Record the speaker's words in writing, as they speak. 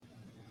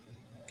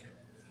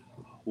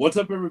What's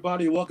up,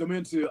 everybody? Welcome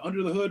into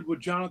Under the Hood with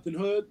Jonathan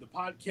Hood, the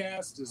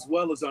podcast, as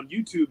well as on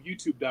YouTube,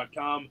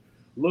 youtube.com.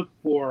 Look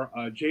for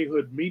J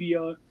Hood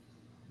Media.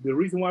 The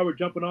reason why we're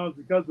jumping on is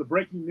because of the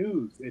breaking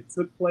news. It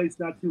took place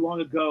not too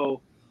long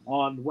ago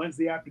on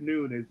Wednesday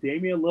afternoon as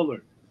Damian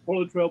Lillard,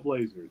 Portland Trail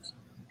Blazers,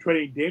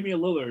 trading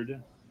Damian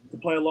Lillard to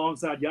play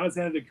alongside Giannis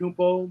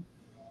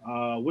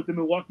Antetokounmpo with the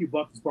Milwaukee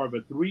Bucks as part of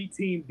a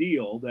three-team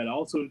deal that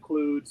also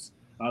includes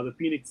the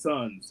Phoenix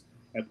Suns.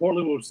 And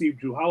Portland will receive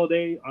Drew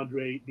Holiday,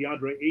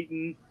 DeAndre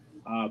Ayton,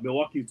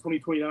 Milwaukee's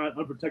 2029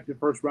 unprotected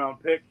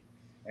first-round pick,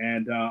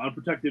 and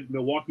unprotected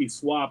Milwaukee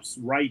swaps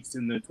rights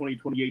in the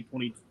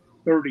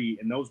 2028-2030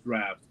 in those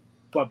drafts.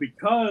 But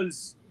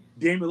because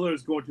Damian Lillard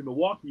is going to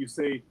Milwaukee, you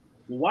say,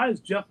 well, why is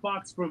Jeff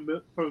Fox from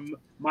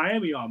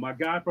Miami on, my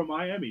guy from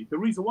Miami? The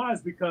reason why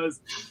is because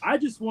I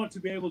just want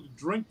to be able to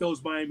drink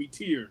those Miami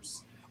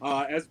tears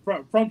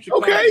from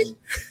Chicago. Okay.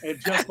 And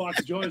Jeff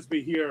Fox joins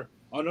me here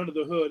on Under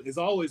the Hood. As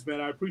always, man,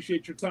 I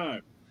appreciate your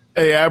time.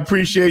 Hey, I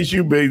appreciate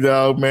you, big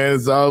dog, man.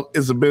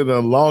 It's been a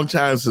long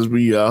time since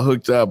we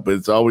hooked up, but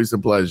it's always a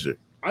pleasure.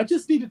 I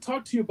just need to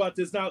talk to you about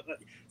this now.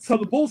 So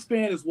the Bulls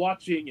fan is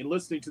watching and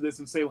listening to this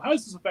and say, well, how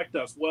does this affect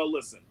us? Well,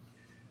 listen,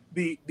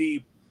 the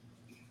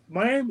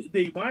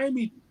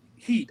Miami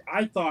Heat,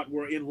 I thought,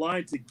 were in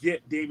line to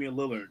get Damian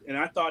Lillard, and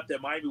I thought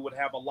that Miami would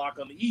have a lock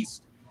on the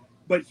East.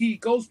 But he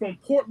goes from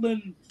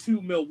Portland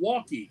to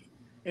Milwaukee,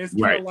 and it's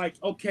kind of like,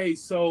 okay,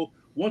 so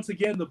once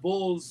again, the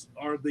Bulls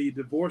are the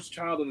divorced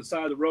child on the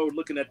side of the road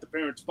looking at the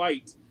parents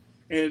fight.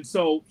 And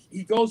so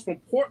he goes from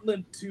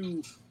Portland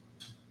to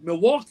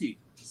Milwaukee.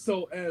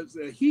 So as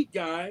a Heat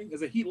guy,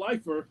 as a Heat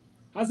lifer,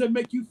 how does that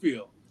make you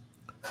feel?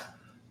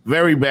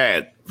 Very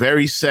bad.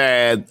 Very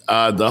sad.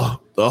 The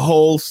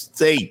whole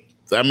state.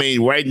 I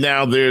mean, right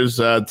now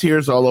there's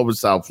tears all over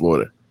South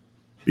Florida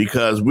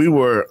because we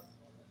were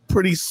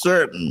pretty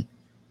certain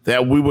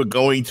that we were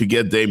going to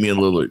get Damian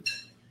Lillard.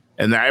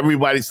 And now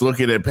everybody's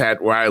looking at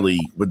Pat Riley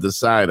with the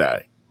side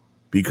eye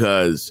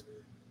because,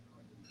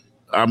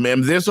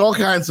 there's all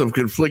kinds of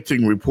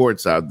conflicting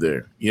reports out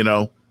there,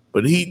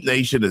 but Heat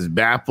Nation is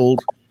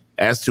baffled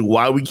as to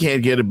why we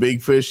can't get a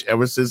big fish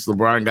ever since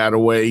LeBron got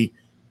away.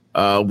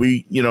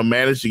 We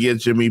managed to get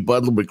Jimmy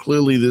Butler, but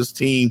clearly this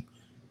team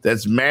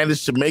that's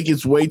managed to make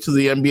its way to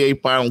the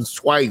NBA Finals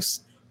twice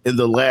in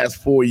the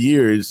last 4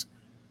 years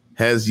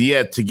has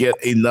yet to get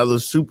another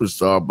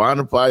superstar,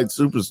 bona fide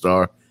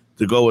superstar,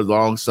 to go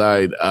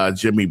alongside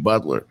Jimmy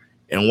Butler.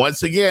 And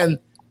once again,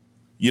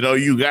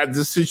 you got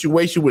this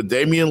situation with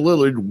Damian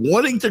Lillard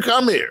wanting to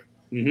come here,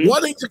 and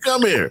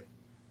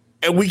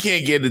we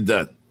can't get it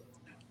done.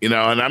 And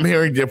I'm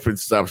hearing different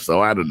stuff,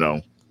 so I don't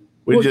know.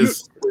 We're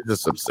just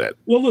upset.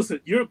 Well, listen,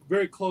 you're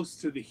very close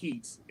to the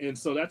Heat, and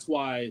so that's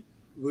why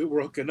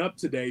we're hooking up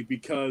today,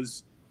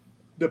 because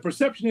the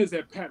perception is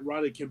that Pat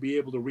Riley can be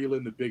able to reel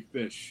in the big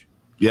fish.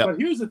 Yeah. But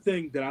here's the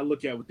thing that I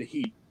look at with the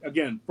Heat,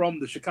 again, from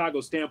the Chicago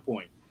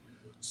standpoint.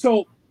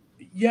 So,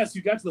 yes,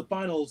 you got to the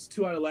finals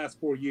 2 out of the last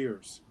 4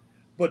 years,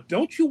 but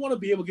don't you want to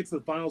be able to get to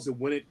the finals and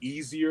win it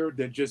easier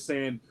than just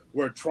saying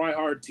we're a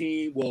try-hard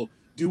team, we'll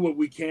do what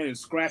we can and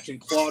scratch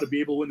and claw to be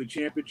able to win the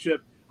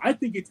championship? I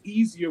think it's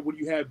easier when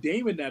you have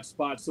Dame in that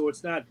spot, so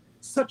it's not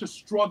such a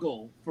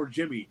struggle for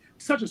Jimmy,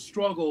 such a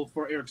struggle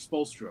for Eric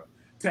Spoelstra.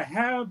 To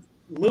have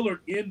Lillard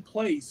in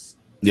place,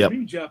 to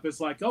me, Jeff, it's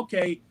like,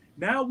 okay,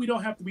 now we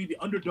don't have to be the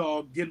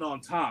underdog getting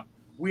on top.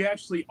 We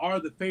actually are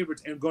the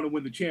favorites and going to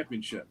win the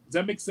championship. Does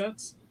that make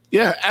sense?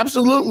 Yeah,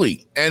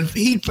 absolutely. And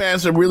Heat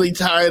fans are really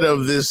tired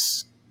of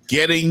this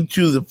getting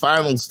to the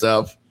final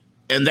stuff,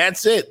 and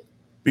that's it,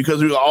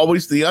 because we're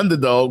always the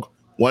underdog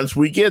once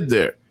we get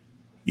there.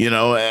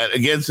 And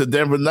against the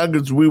Denver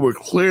Nuggets, we were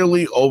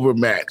clearly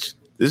overmatched.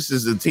 This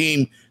is a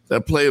team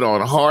that played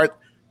on heart,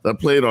 that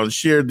played on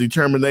sheer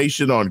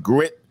determination, on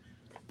grit,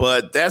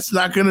 but that's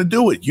not going to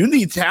do it. You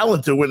need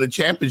talent to win a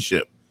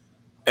championship.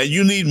 And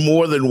you need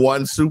more than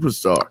one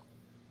superstar.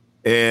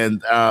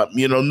 And,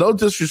 no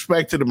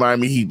disrespect to the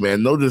Miami Heat,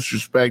 man. No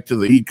disrespect to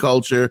the Heat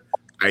culture.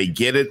 I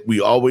get it.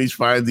 We always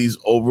find these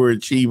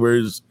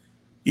overachievers,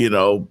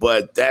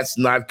 but that's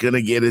not going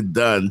to get it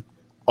done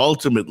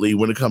ultimately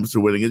when it comes to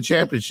winning a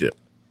championship.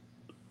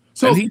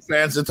 And Heat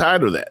fans are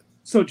tired of that.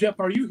 So, Jeff,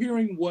 are you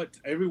hearing what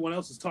everyone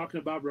else is talking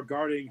about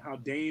regarding how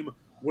Dame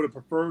would have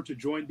preferred to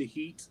join the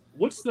Heat?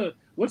 What's the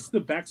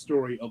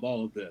backstory of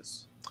all of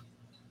this?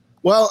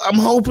 Well, I'm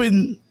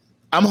hoping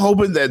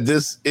that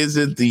this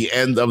isn't the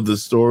end of the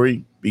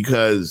story,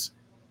 because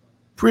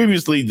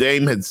previously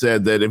Dame had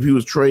said that if he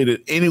was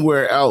traded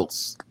anywhere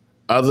else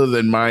other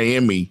than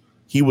Miami,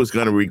 he was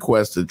going to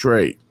request a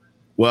trade.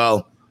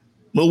 Well,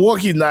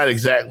 Milwaukee's not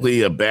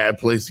exactly a bad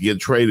place to get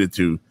traded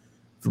to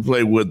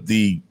play with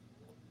the,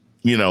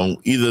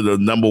 either the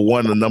number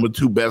one or number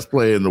two best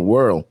player in the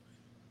world.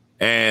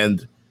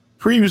 And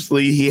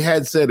previously he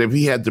had said if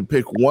he had to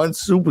pick one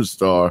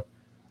superstar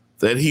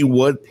that he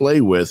would play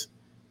with,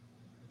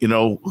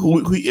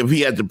 if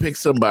he had to pick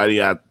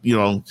somebody out,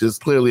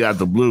 just clearly out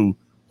the blue,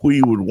 who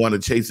he would want to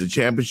chase a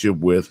championship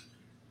with,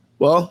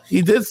 well,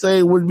 he did say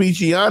it would be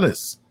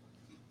Giannis.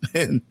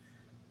 And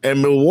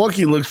And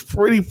Milwaukee looks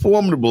pretty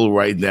formidable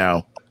right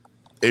now.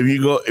 If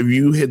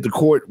you hit the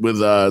court with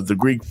the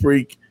Greek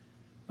Freak,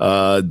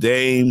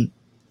 Dame,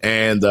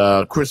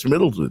 and Chris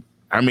Middleton,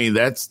 I mean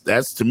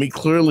that's to me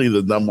clearly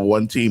the number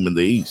one team in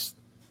the East.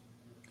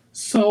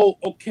 So,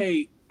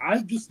 okay,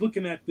 I'm just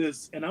looking at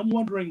this and I'm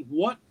wondering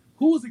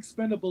who was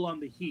expendable on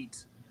the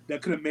Heat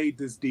that could have made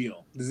this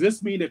deal. Does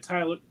this mean that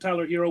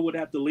Tyler Hero would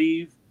have to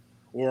leave,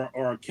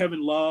 or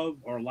Kevin Love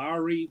or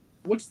Lowry?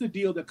 What's the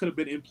deal that could have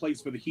been in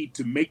place for the Heat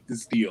to make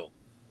this deal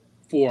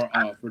for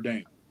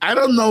Dame? I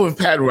don't know if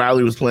Pat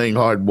Riley was playing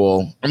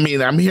hardball. I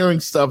mean, I'm hearing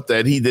stuff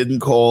that he didn't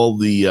call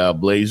the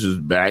Blazers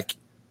back.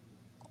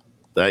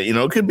 That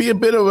it could be a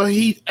bit of a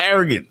Heat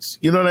arrogance.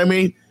 You know what I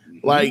mean?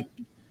 Mm-hmm.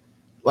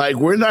 Like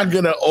we're not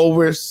going to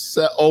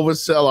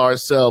oversell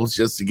ourselves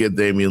just to get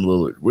Damian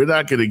Lillard. We're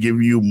not going to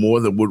give you more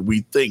than what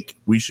we think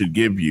we should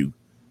give you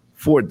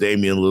for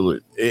Damian Lillard.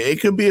 It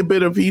could be a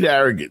bit of Heat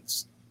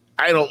arrogance.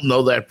 I don't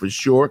know that for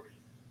sure,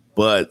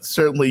 but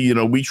certainly,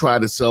 we try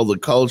to sell the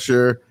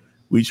culture.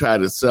 We try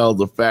to sell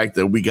the fact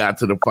that we got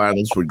to the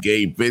finals for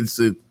Gabe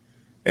Vincent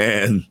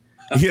and,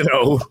 and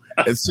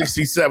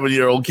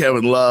 67-year-old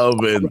Kevin Love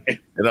and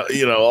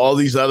all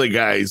these other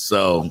guys.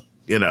 So,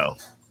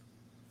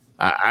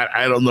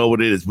 I don't know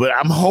what it is, but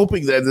I'm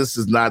hoping that this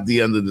is not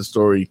the end of the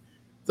story,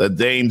 that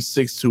Dame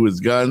sticks to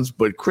his guns.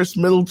 But Chris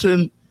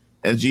Middleton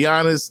and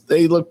Giannis,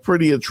 they look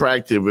pretty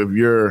attractive if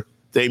you're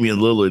Damian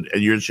Lillard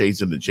and you're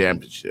chasing the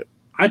championship.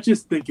 I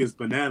just think it's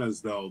bananas,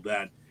 though,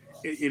 that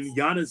and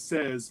Giannis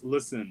says,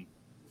 listen,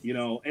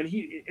 and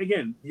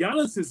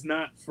Giannis is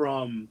not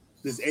from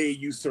this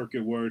AAU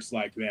circuit where it's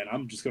like, man,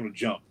 I'm just going to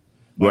jump.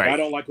 Like, right. I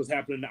don't like what's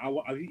happening.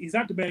 He's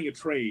not demanding a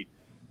trade,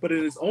 but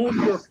in his own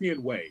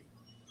European way.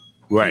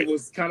 Right. He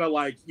was kind of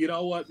like, you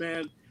know what,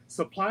 man,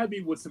 supply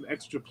me with some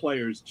extra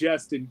players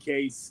just in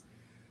case,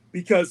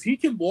 because he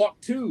can walk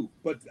too.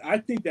 But I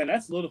think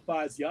that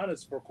solidifies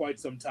Giannis for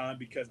quite some time,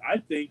 because I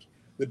think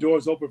the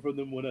door's open for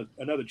them with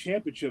another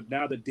championship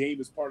now that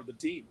Dame is part of the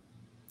team.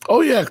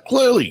 Oh, yeah,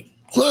 clearly.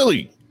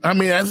 I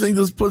mean, I think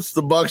this puts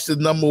the Bucks at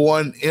number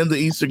one in the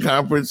Eastern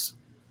Conference,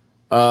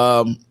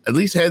 at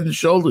least head and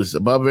shoulders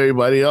above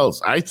everybody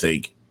else, I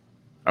think.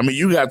 I mean,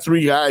 you got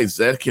three guys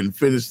that can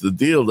finish the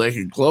deal, that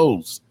can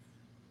close.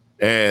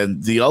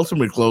 And the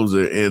ultimate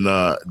closer in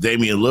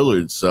Damian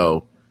Lillard.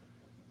 So,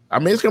 I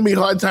mean, it's going to be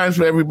hard times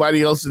for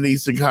everybody else in the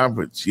Eastern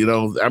Conference.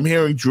 I'm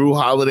hearing Drew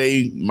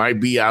Holiday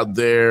might be out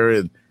there.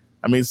 And,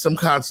 I mean, some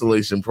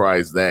consolation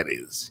prize that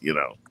is,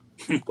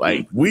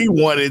 Like, we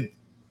wanted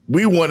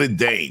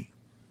Dame.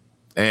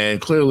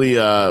 And clearly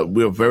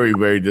we're very,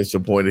 very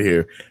disappointed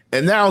here.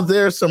 And now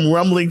there's some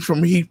rumbling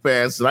from Heat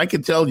fans. And I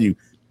can tell you,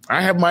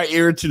 I have my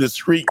ear to the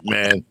street,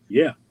 man.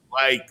 Yeah.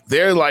 Like,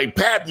 they're like,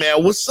 Pat,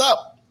 man, what's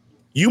up?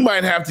 You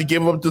might have to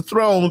give up the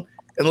throne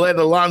and let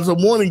Alonzo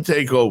Mourning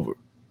take over.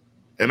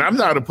 And I'm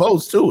not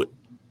opposed to it.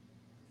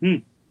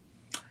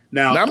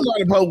 Now, I'm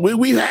not opposed.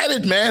 We've had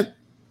it, man.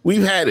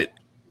 We've had it.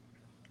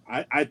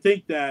 I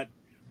think that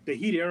the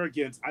Heat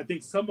arrogance, I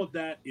think some of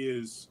that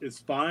is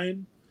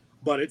fine,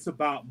 but it's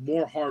about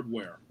more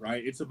hardware,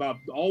 right? It's about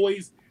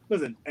always,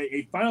 listen,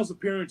 a finals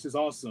appearance is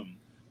awesome.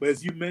 But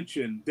as you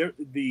mentioned,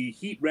 the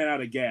Heat ran out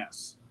of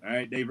gas,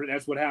 right?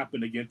 That's what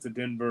happened against the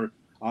Denver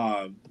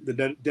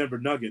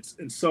Nuggets.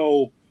 And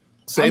so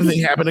same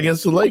thing happened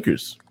against the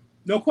Lakers.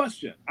 No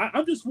question.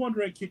 I'm just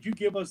wondering, could you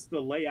give us the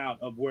layout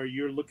of where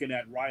you're looking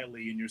at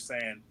Riley and you're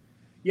saying,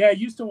 yeah,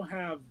 you don't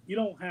have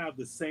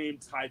the same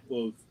type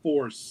of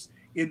force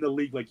in the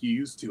league like you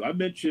used to. I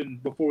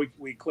mentioned before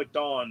we clicked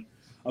on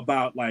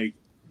about like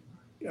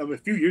a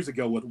few years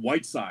ago with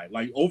Whiteside,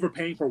 like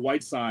overpaying for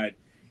Whiteside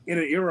in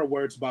an era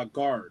where it's about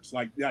guards.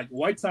 Like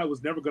Whiteside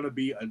was never going to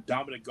be a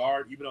dominant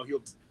guard, even though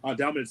he'll a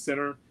dominant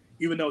center.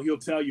 Even though he'll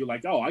tell you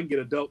like, oh, I can get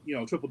a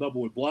triple-double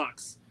with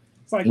blocks.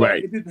 It's like,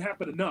 right. It didn't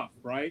happen enough,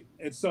 right?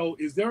 And so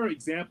is there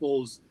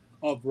examples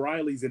of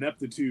Riley's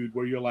ineptitude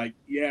where you're like,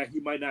 yeah, he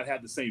might not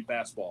have the same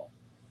fastball?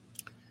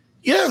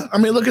 Yeah. I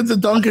mean, look at the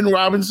Duncan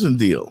Robinson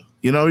deal.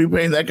 You're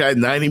paying that guy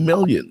 $90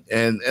 million,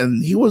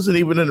 and he wasn't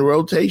even in the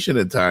rotation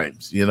at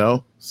times,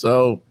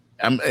 So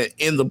I'm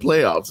in the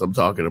playoffs I'm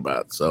talking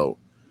about. So,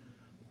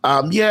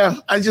 yeah,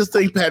 I just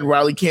think Pat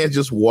Riley can't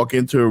just walk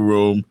into a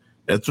room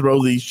and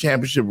throw these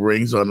championship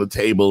rings on the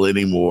table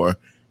anymore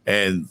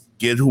and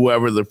get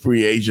whoever the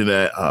free agent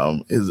at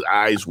his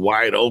eyes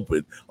wide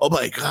open. Oh,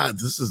 my God,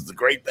 this is the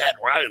great Pat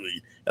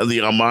Riley. And the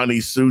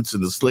Armani suits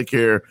and the slick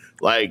hair.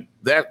 Like,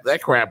 that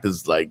crap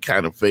is, like,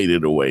 kind of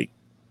faded away.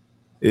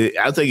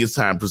 I think it's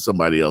time for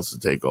somebody else to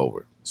take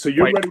over. So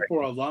you're ready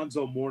for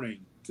Alonzo Mourning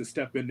to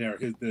step in there,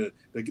 the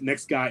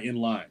next guy in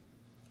line?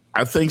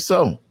 I think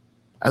so.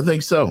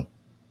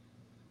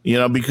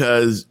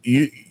 Because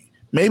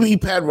maybe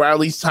Pat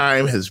Riley's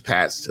time has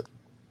passed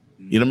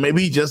him.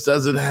 Maybe he just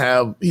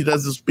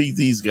doesn't speak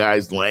these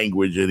guys'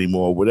 language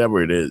anymore,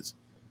 whatever it is.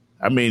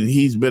 I mean,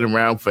 he's been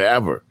around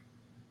forever,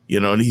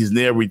 and he's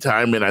near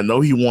retirement. I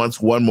know he wants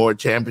one more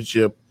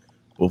championship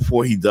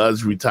before he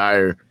does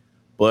retire,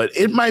 but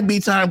it might be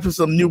time for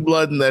some new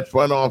blood in that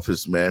front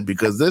office, man,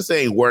 because this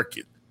ain't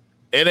working.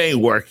 It ain't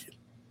working.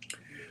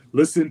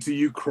 listen to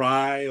you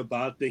cry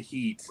about the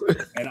Heat,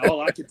 and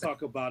all I can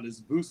talk about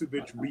is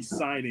Vucevic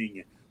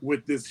re-signing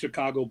with this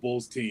Chicago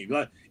Bulls team.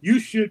 Like, you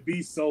should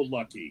be so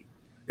lucky.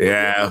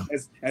 Yeah.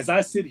 As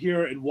I sit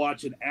here and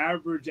watch an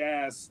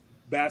average-ass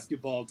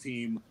basketball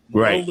team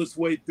Right. roll its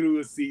way through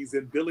a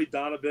season, Billy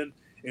Donovan,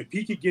 if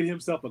he could get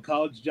himself a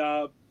college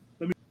job,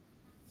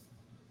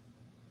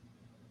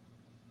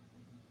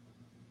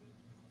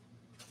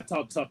 that's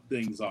how tough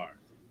things are.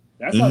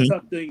 That's how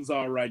tough things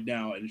are right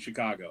now in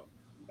Chicago.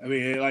 I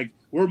mean, like,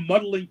 we're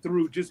muddling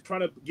through, just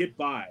trying to get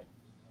by.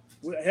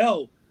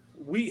 Hell,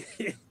 we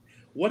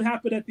what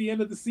happened at the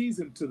end of the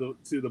season to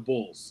the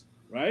Bulls,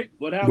 right?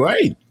 What happened?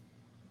 Right.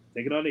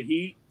 Taking on the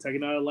Heat,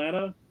 taking on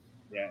Atlanta,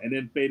 yeah, and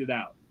then faded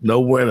out.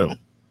 No bueno.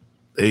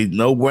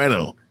 No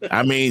bueno.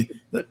 I mean,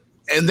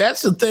 and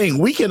that's the thing.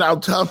 We can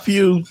out-tough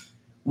you.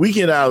 We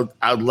can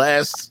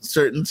outlast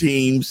certain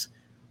teams.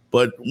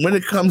 But when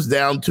it comes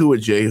down to it,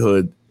 J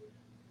Hood,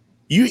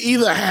 you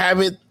either have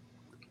it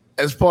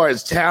as far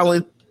as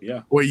talent,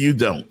 or you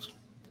don't.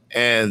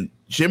 And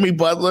Jimmy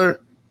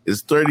Butler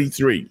is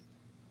 33.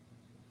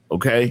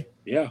 Okay?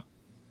 Yeah.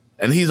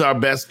 And he's our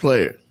best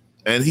player.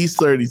 And he's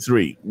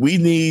 33. We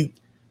need,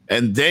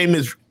 and Dame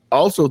is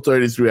also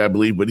 33, I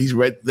believe, but he's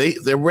ready.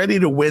 They're ready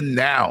to win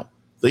now.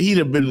 The Heat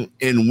have been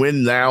in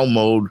win now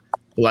mode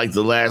for like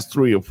the last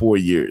 3 or 4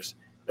 years.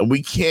 And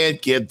we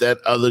can't get that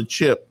other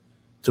chip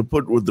to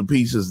put with the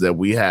pieces that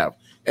we have.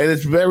 And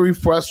it's very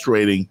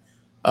frustrating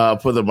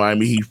for the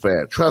Miami Heat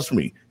fan. Trust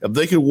me, if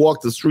they could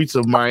walk the streets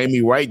of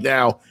Miami right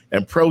now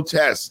and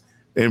protest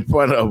in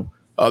front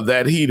of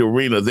that Heat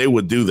arena, they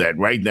would do that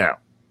right now.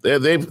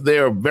 They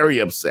are very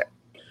upset.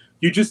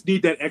 You just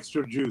need that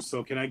extra juice.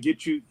 So can I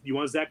get you? You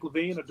want Zach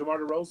LaVine or DeMar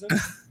DeRozan?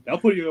 They'll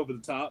put you over the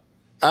top.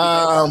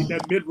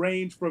 That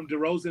mid-range from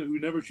DeRozan who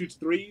never shoots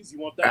threes. You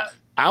want that?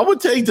 I would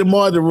take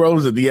DeMar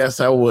DeRozan.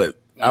 Yes, I would.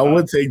 I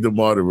would take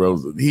DeMar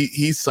DeRozan.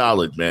 He's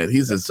solid, man.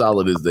 He's as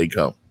solid as they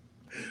come.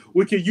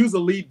 We can use a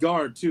lead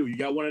guard too. You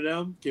got one of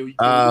them? Can we use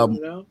one of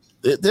them?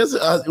 There's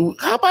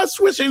how about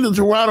switching the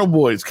Toronto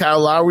boys?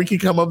 Kyle Lowry can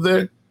come up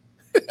there.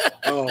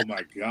 Oh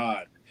my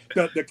God!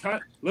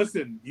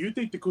 Listen, you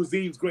think the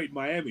cuisine's great in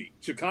Miami,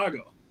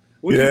 Chicago?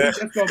 What do you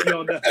think that's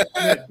gonna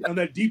be on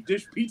that deep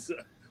dish pizza?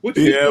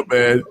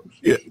 Man.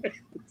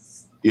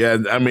 Yeah,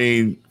 I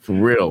mean, for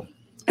real.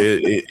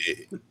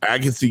 I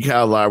can see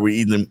Kyle Lowry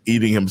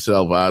eating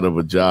himself out of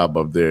a job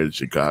up there in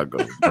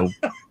Chicago.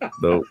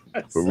 No,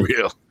 for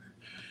real.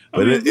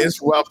 But it's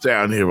rough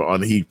down here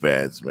on the Heat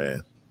fans,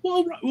 man.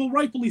 Well,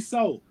 rightfully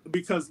so,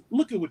 because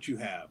look at what you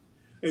have.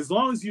 As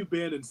long as you've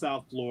been in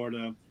South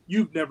Florida,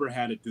 you've never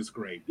had it this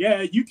great.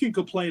 Yeah, you can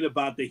complain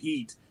about the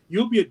Heat.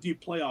 You'll be a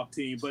deep playoff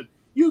team, but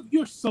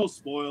you're so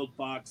spoiled,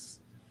 Fox.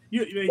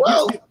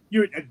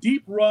 You're a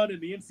deep run in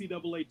the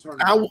NCAA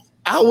tournament.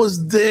 I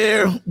was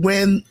there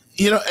when,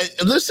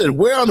 listen,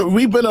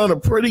 we've been on a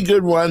pretty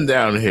good run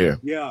down here.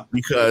 Yeah.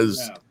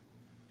 Because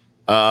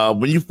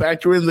when you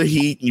factor in the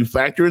Heat, you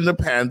factor in the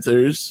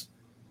Panthers,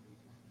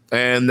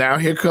 and now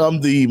here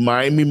come the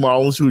Miami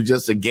Marlins, who are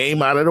just a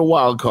game out of the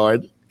wild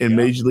card in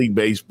Major League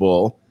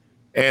Baseball.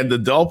 And the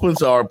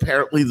Dolphins are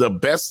apparently the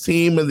best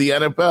team in the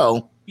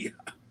NFL.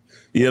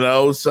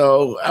 Yeah.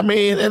 So, I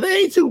mean, it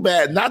ain't too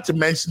bad, not to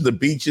mention the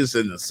beaches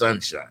and the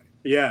sunshine.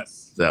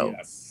 Yes. So,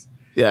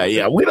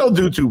 yeah, we don't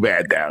do too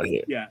bad down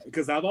here. Yeah,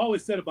 because I've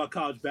always said about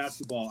college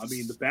basketball, I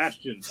mean, the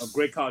bastion of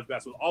great college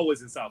basketball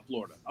always in South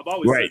Florida. I've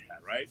always said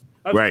that, right?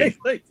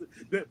 Right.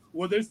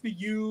 Whether it's the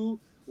U,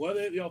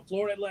 whether,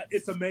 Florida Atlantic,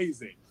 it's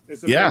amazing.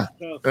 It's amazing.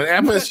 Yeah,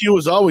 and FSU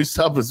is always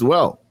tough as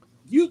well.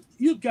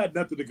 You've got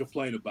nothing to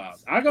complain about.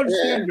 I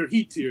understand your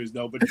Heat tears,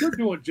 though, but you're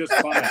doing just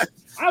fine.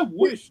 I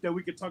wish that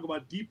we could talk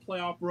about deep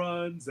playoff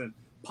runs and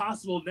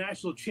possible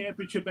national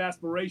championship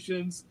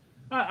aspirations.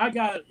 I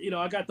got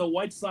the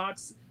White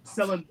Sox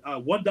selling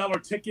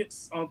 $1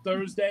 tickets on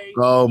Thursday.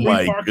 Oh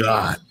my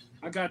God!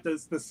 I got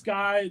the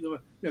Sky.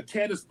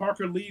 Candace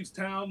Parker leaves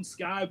town.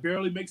 Sky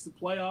barely makes the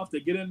playoff. They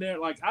get in there.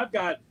 Like I've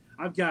got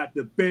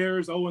the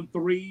Bears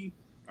 0-3.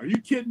 Are you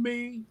kidding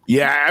me?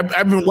 Yeah,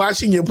 I've been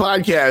watching your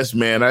podcast,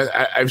 man.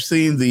 I've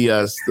seen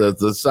the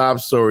sob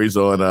stories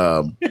on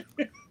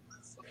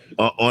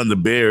the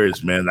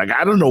Bears, man. Like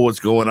I don't know what's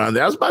going on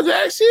there. I was about to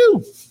ask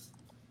you,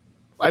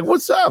 like,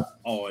 what's up?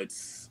 Oh,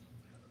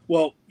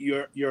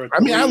 you're. I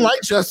mean, I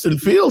like Justin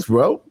Fields,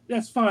 bro.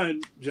 That's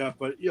fine, Jeff.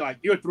 But you're a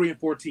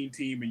 3-14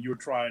 team, and you're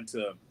trying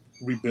to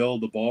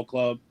rebuild the ball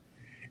club,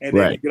 and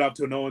then you get out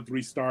to an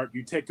 0-3 start.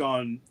 You take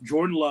on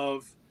Jordan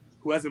Love,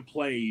 who hasn't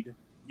played.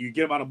 You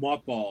get him out of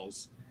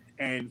mothballs,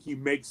 and he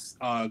makes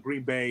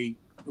Green Bay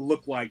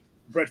look like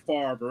Brett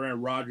Favre or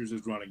Aaron Rodgers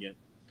is running it.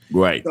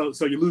 Right.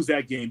 So you lose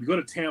that game. You go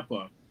to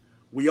Tampa.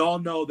 We all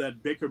know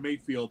that Baker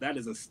Mayfield, that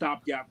is a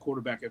stopgap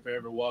quarterback if there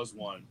ever was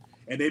one.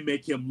 And they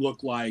make him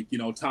look like,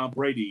 Tom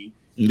Brady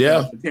in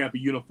the Tampa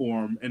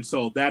uniform. And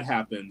so that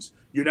happens.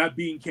 You're not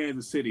beating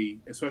Kansas City,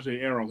 especially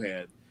at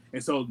Arrowhead.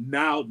 And so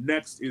now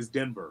next is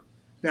Denver.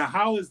 Now,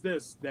 how is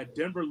this that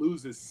Denver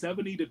loses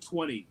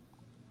 70-20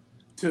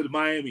 to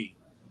Miami?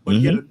 But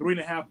get a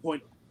 3.5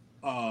 point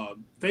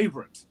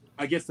favorite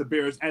against the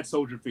Bears at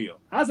Soldier Field.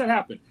 How's that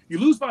happen? You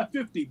lose by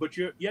 50, but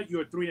you're a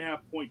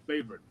 3.5-point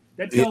favorite.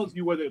 That tells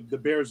you where the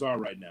Bears are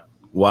right now.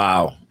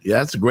 Wow. Yeah,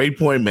 that's a great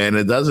point, man.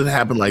 It doesn't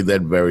happen like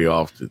that very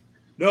often.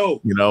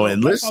 No.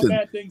 And that's listen, how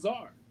bad things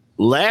are.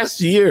 Last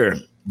year,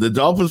 the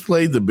Dolphins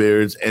played the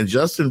Bears, and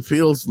Justin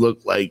Fields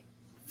looked like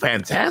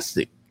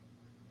fantastic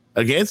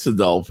against the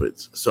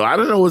Dolphins. So I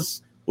don't know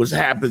what's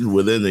happened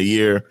within the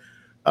year.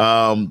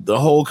 The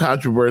whole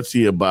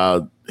controversy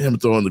about him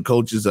throwing the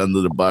coaches under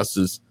the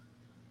buses,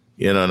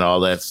 and all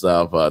that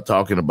stuff,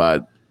 talking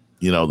about,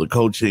 the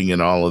coaching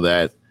and all of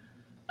that.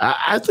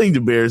 I think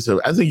the Bears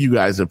I think you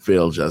guys have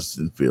failed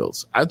Justin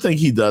Fields. I think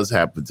he does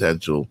have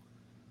potential,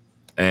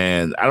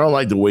 and I don't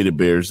like the way the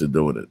Bears are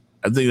doing it.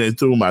 I think they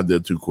threw him out there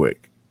too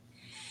quick.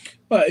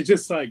 But it's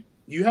just like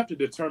you have to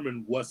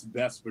determine what's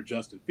best for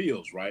Justin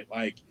Fields, right?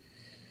 Like,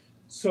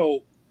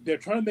 so they're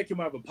trying to make him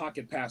out of a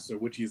pocket passer,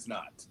 which he's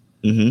not.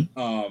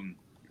 Mm-hmm.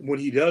 When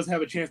he does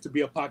have a chance to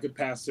be a pocket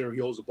passer, he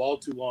holds the ball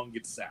too long,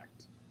 gets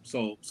sacked.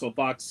 So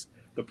Fox,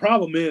 the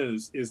problem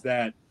is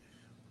that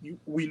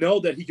we know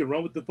that he can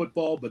run with the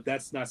football, but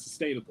that's not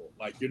sustainable.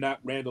 Like, you're not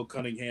Randall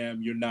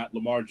Cunningham, you're not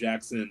Lamar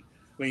Jackson.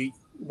 I mean,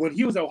 when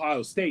he was at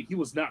Ohio State, he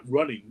was not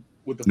running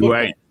with the football.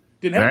 Right.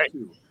 Didn't have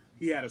to.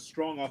 He had a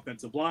strong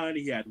offensive line.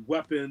 He had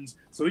weapons,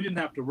 so he didn't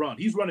have to run.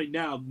 He's running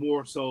now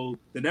more so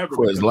than ever.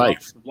 For his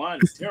life. The line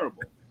is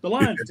terrible. The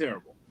line's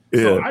terrible.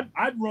 Yeah. So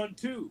I'd run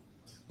too,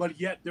 but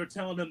yet they're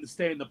telling him to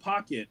stay in the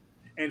pocket,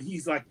 and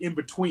he's like in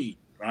between,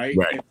 right?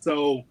 And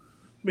so,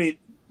 I mean,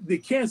 the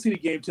Kansas City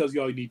game tells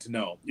you all you need to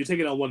know. You're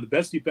taking on one of the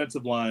best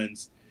defensive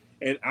lines,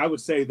 and I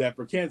would say that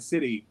for Kansas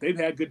City, they've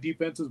had good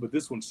defenses, but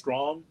this one's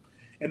strong.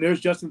 And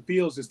there's Justin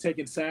Fields just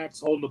taking sacks,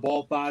 holding the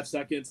ball 5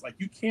 seconds. Like,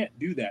 you can't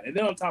do that. And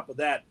then on top of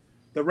that,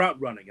 the route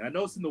running. And I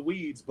know it's in the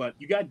weeds, but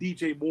you got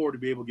DJ Moore to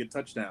be able to get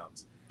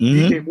touchdowns.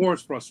 Mm-hmm. DJ Moore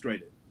is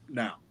frustrated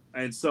now.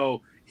 And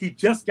so he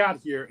just got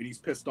here, and he's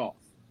pissed off.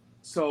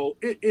 So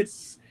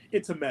it's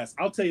a mess.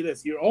 I'll tell you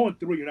this. You're 0-3,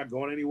 you're not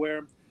going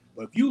anywhere.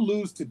 But if you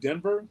lose to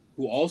Denver,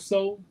 who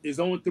also is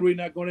 0-3,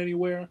 not going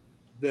anywhere,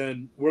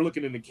 then we're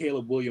looking into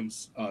Caleb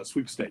Williams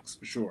sweepstakes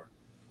for sure.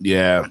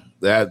 Yeah,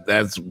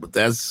 that's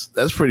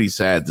pretty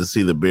sad to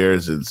see the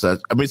Bears in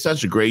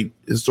such a great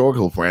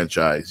historical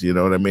franchise. You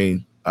know what I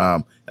mean?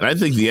 And I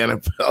think the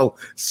NFL,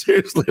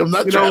 seriously, I'm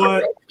not trying to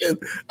rub it in.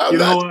 I'm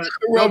not trying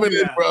to rub it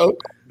in, bro.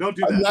 Don't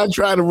do that. I'm not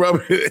trying to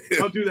rub it in.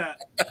 Don't do that.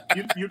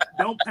 You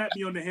don't pat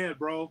me on the head,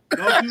 bro.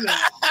 Don't do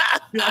that.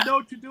 I know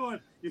what you're doing.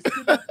 You're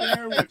sitting up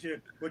there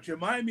with your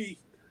Miami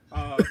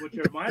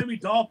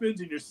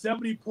Dolphins and your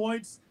 70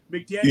 points.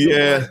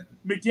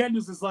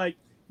 McDaniels is like,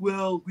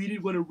 well, we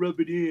didn't want to rub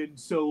it in,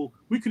 so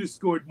we could have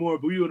scored more,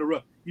 but we want to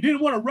rub. You didn't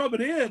want to rub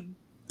it in.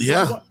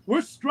 Yeah,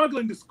 we're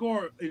struggling to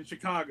score in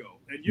Chicago,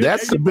 and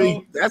that's the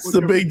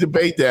big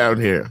debate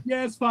down here.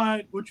 Yeah, it's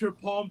fine with your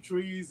palm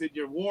trees and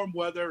your warm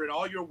weather and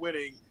all your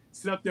winning.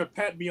 Sit up there,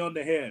 pat me on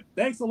the head.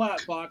 Thanks a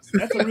lot, Fox.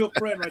 That's a real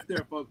friend right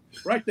there, folks.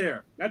 Right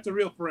there, that's a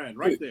real friend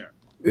right there.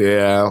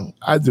 Yeah,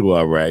 I do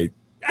all right.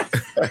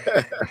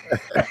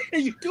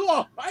 You do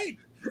all right.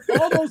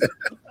 All those.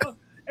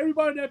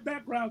 Everybody in that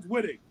background's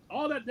winning.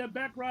 All that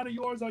background of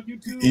yours on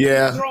YouTube,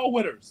 they're all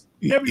winners.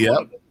 Every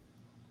one of them.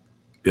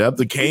 Yep,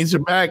 the Canes are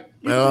back.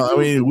 I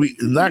mean, we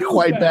not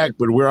quite back,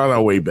 but we're on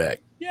our way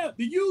back. Yeah,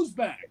 the U's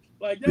back.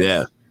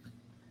 And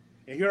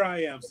here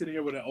I am sitting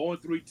here with an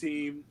 0-3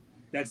 team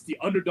that's the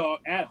underdog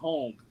at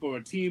home for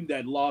a team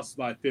that lost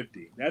by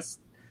 50. That's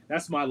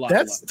my lot.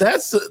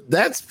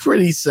 That's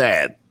pretty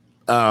sad.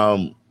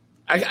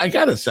 I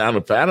got a sound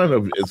effect. I don't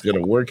know if it's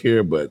gonna work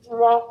here, but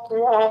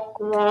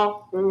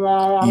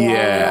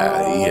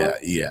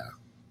yeah.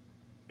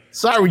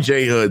 Sorry,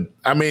 J Hood.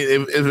 I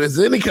mean, if it's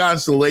any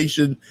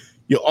consolation,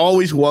 you're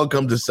always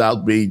welcome to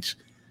South Beach.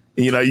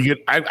 You know,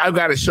 I've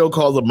got a show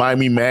called the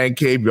Miami Man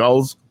Cave.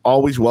 You're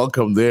always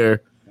welcome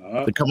there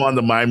to come on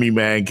the Miami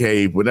Man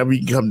Cave whenever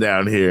you can come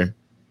down here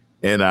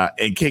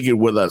and kick it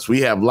with us.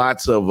 We have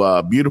lots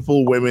of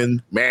beautiful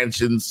women,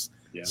 mansions,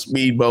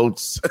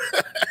 speedboats.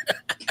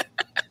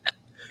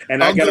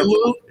 And I got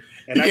Luke.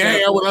 You can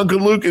hang out with Uncle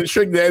Luke and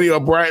Trick Daddy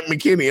or Brian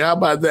McKinney. How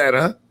about that,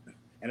 huh?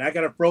 And I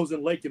got a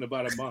frozen lake in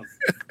about a month.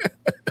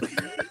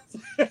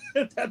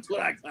 That's what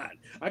I got.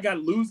 I got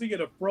losing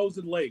at a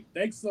frozen lake.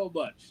 Thanks so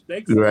much.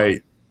 Thanks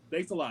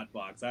a lot,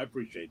 Fox. I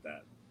appreciate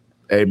that.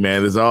 Hey,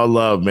 man, it's all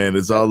love, man.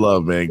 It's all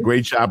love, man.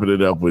 Great chopping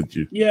it up with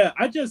you. Yeah,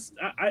 I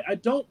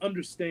don't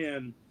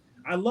understand.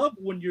 I love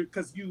when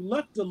because you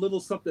left a little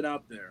something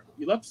out there.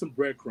 You left some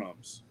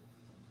breadcrumbs.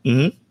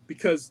 Mm-hmm.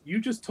 Because you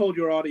just told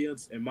your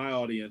audience and my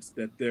audience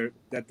that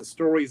the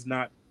story is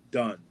not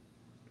done.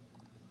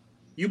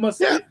 You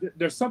must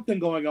there's something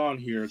going on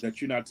here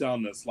that you're not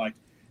telling us. Like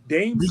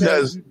Dame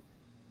says,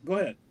 go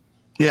ahead.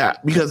 Yeah,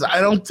 because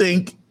I don't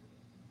think.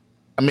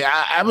 I mean,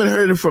 I haven't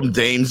heard it from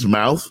Dame's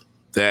mouth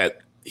that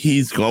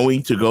he's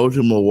going to go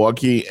to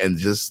Milwaukee and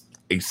just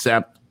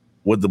accept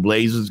what the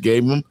Blazers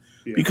gave him.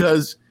 Yeah.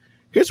 Because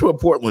here's where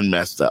Portland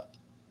messed up.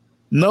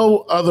 No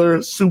other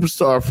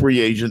superstar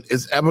free agent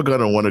is ever going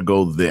to want to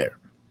go there.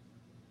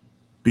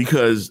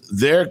 because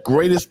their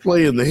greatest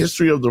player in the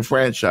history of the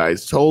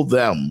franchise told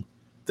them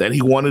that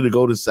he wanted to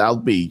go to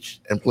South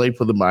Beach and play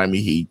for the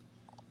Miami Heat.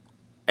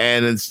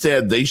 And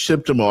instead, they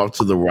shipped him off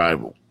to the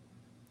rival,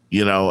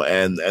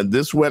 and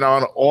this went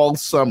on all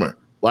summer.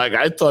 Like,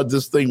 I thought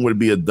this thing would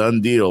be a done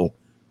deal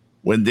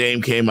when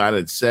Dame came out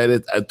and said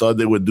it. I thought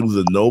they would do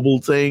the noble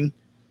thing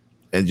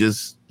and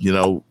just,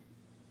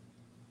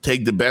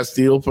 take the best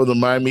deal for the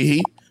Miami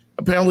Heat.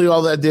 Apparently,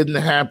 all that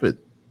didn't happen.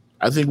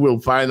 I think we'll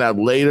find out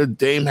later.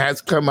 Dame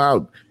has come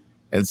out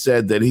and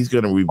said that he's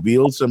going to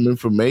reveal some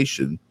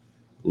information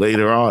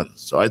later on.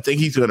 So I think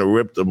he's going to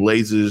rip the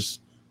Blazers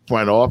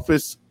front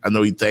office. I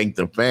know he thanked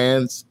the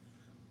fans,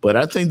 but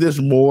I think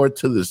there's more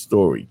to the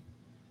story.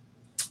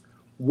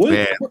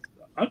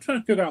 I'm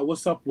trying to figure out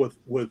what's up with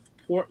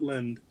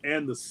Portland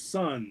and the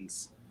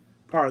Suns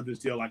part of this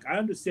deal. Like, I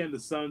understand the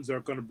Suns are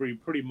going to be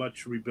pretty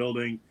much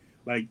rebuilding.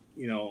 Like,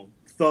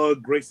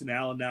 Thug, Grayson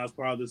Allen now is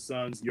part of the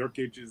Suns.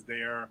 Jokic is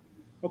there.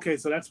 Okay,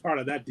 so that's part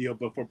of that deal.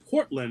 But for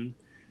Portland,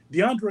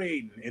 DeAndre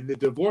Ayton, and the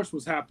divorce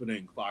was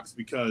happening, Fox,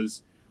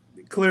 because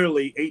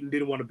clearly Ayton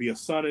didn't want to be a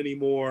Sun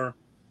anymore.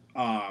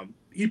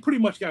 He pretty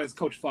much got his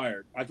coach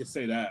fired. I could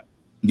say that.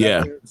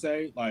 Yeah.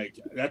 Say like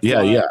that's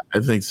yeah. I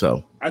think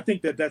so. I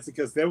think that's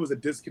because there was a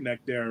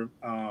disconnect there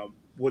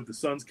with the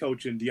Suns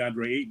coach and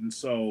DeAndre Ayton.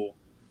 So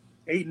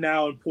Ayton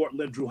now in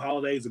Portland. Drew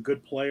Holiday is a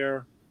good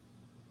player.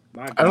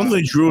 I don't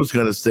think Drew is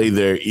going to stay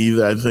there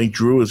either. I think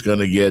Drew is going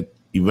to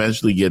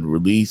eventually get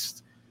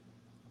released,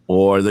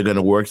 or they're going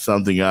to work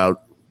something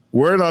out.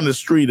 Word on the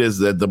street is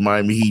that the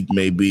Miami Heat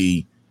may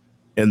be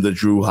in the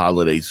Drew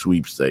Holiday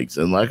sweepstakes,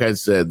 and like I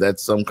said,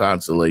 that's some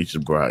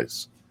consolation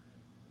prize.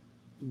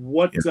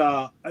 What is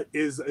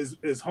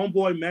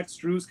homeboy Max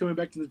Strus coming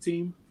back to the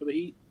team for the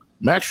Heat?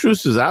 Max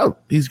Strus is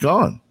out. He's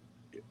gone.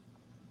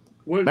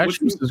 Max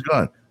Strus is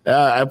gone.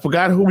 I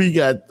forgot who he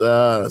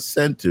got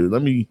sent to.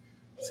 Let me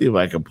see if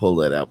I can pull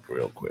that up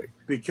real quick.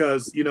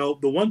 Because, the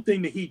one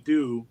thing the Heat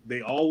do,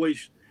 they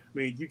always,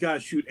 you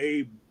guys shoot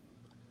a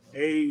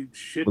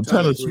shit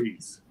ton of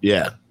threes.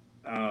 Yeah.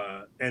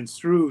 And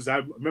Strus, I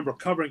remember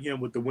covering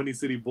him with the Windy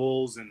City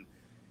Bulls, and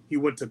he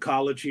went to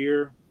college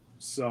here.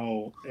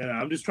 So, and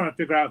I'm just trying to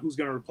figure out who's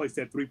going to replace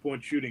that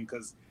three-point shooting,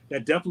 because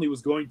that definitely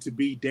was going to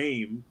be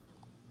Dame.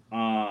 So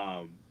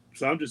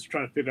I'm just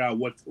trying to figure out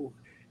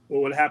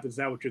what happens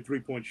now with your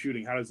three-point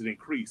shooting. How does it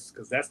increase?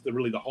 Because that's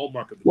really the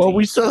hallmark of the team. Well,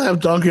 we still have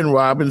Duncan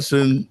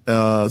Robinson,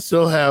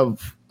 still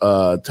have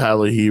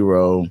Tyler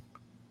Hero.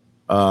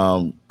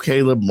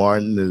 Caleb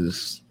Martin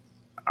is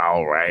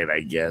all right,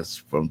 I guess,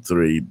 from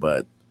three.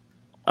 But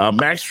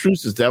Max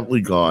Strus is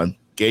definitely gone.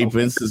 Gabe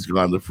Vince is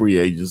gone to free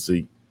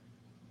agency.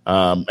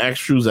 Max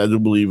Strus, I do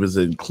believe, is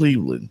in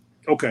Cleveland.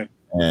 Okay.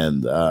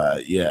 And,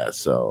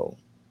 so,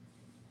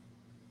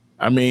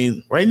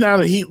 right now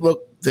the Heat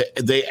look,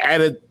 they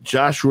added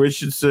Josh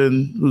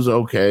Richardson, who's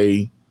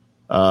okay.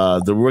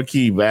 The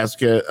rookie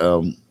basket,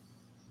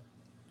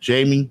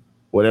 Jamie,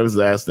 whatever his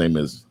last name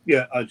is.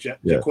 Yeah,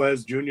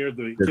 Jaquez Jr.,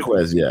 the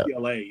Jaquez, yeah.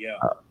 UCLA,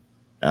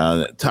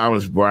 yeah.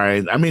 Thomas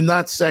Bryant.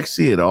 Not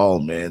sexy at all,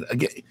 man.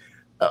 Again,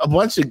 a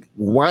bunch of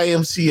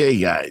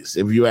YMCA guys,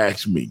 if you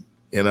ask me,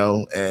 and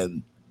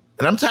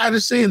I'm tired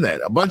of seeing that.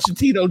 A bunch of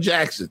Tito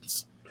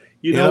Jacksons.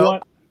 You know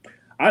what?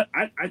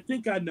 I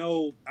think I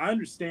know. I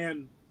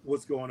understand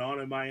what's going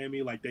on in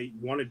Miami. Like, they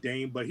want a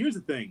Dame, but here's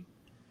the thing: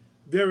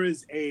 there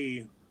is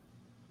a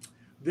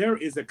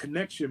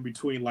connection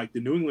between, like, the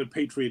New England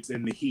Patriots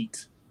and the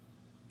Heat.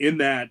 In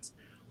that,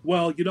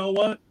 well, you know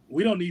what?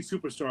 We don't need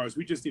superstars.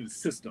 We just need a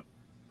system.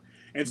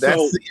 And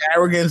that's the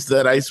arrogance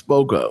that I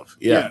spoke of.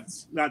 Yeah.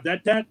 Yes. Now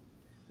that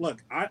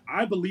look,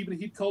 I believe in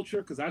Heat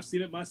culture because I've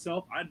seen it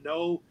myself. I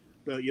know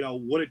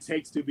what it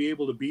takes to be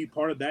able to be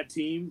part of that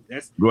team.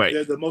 That's right.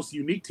 They're the most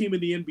unique team in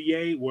the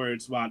NBA, where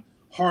it's about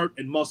heart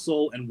and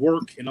muscle and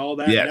work and all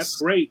that. Yes. And that's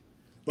great.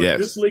 But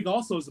this league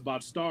also is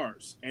about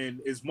stars. And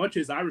as much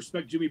as I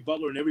respect Jimmy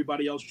Butler and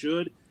everybody else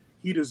should,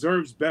 he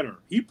deserves better.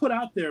 He put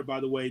out there, by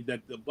the way,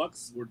 that the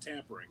Bucks were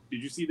tampering.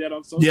 Did you see that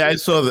on social? Yeah, I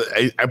saw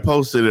that. I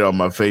posted it on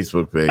my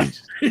Facebook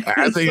page.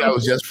 I think that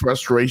was just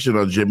frustration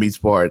on Jimmy's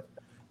part,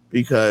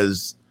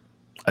 because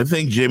I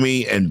think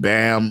Jimmy and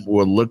Bam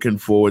were looking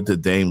forward to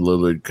Dame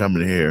Lillard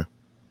coming here.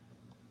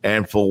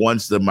 And for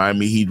once, the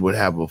Miami Heat would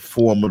have a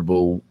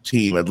formidable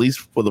team, at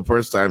least for the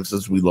first time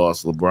since we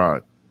lost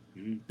LeBron,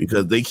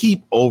 because they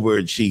keep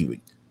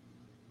overachieving.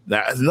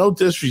 Now, no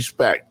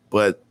disrespect,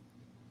 but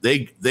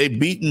they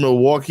beaten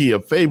Milwaukee, a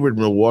favorite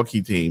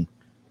Milwaukee team,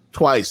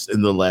 twice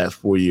in the last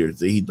 4 years.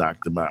 He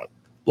knocked them out.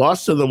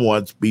 Lost to them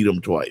once, beat them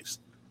twice.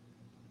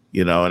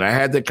 And I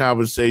had the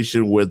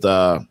conversation with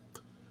a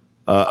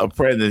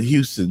friend in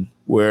Houston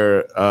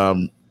where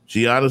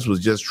Giannis was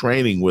just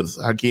training with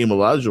Hakeem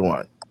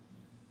Olajuwon.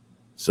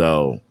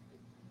 So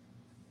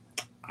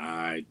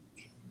I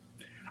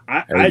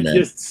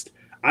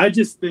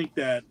just think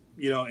that,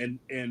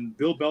 and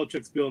Bill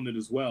Belichick's feeling it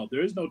as well.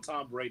 There is no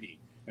Tom Brady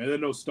and there are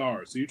no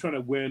stars. So you're trying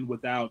to win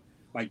without,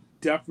 like,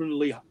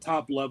 definitely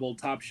top level,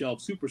 top shelf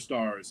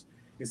superstars.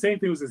 And same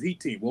thing with his Heat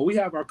team. Well, we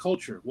have our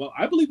culture. Well,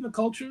 I believe in the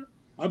culture.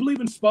 I believe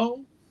in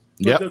Spo.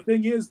 But the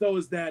thing is, though,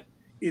 is that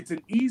it's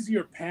an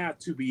easier path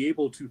to be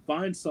able to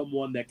find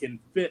someone that can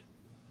fit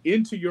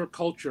into your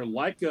culture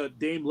like a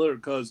Dame Lillard,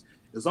 because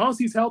as long as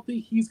he's healthy,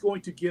 he's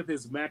going to give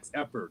his max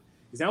effort.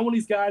 He's not one of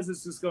these guys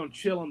that's just going to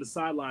chill on the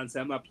sideline and say,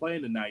 I'm not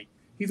playing tonight.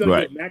 He's going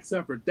to give max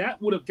effort.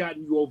 That would have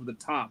gotten you over the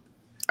top.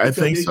 I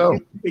think so.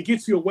 It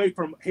gets you away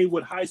from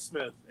Haywood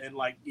Highsmith and,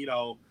 like, you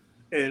know,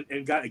 and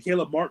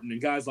Caleb Martin and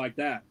guys like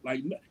that.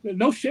 Like,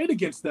 no shade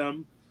against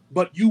them,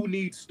 but you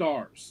need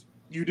stars.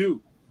 You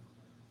do.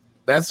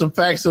 That's the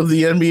facts of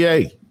the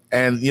NBA.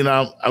 And, you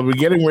know, we're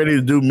getting ready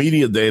to do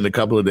media day in a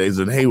couple of days,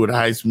 and Haywood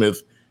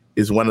Highsmith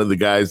is one of the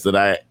guys that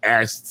I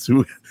asked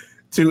to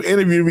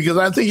interview because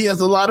I think he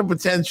has a lot of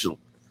potential.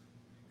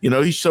 You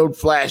know, he showed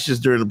flashes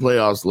during the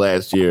playoffs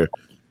last year.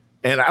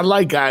 And I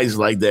like guys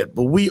like that.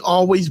 But we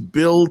always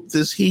build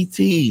this Heat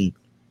team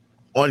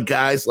on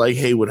guys like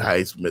Haywood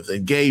Highsmith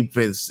and Gabe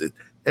Vincent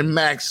and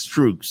Max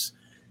Strukes,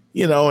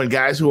 you know, and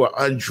guys who are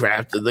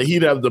undrafted. The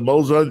Heat have the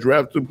most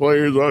undrafted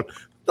players on.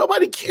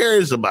 Nobody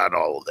cares about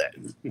all of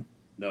that.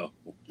 No.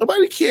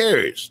 Nobody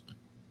cares.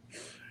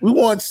 We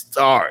want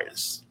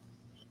stars.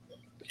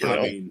 I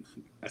mean,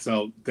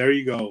 so there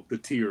you go. The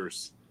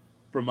tears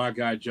from my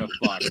guy, Jeff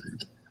Fox.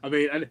 I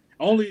mean, and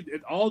all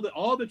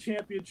the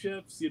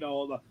championships, you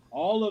know,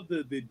 all of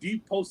the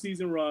deep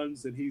postseason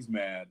runs, and he's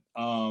mad.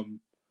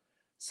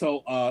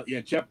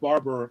 Jeff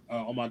Barber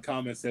on my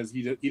comment says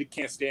he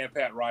can't stand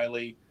Pat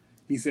Riley.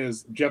 He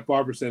says, Jeff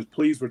Barber says,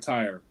 please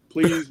retire.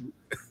 Please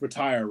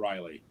retire,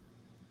 Riley.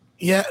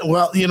 Yeah,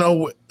 well, you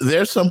know,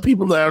 there's some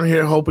people down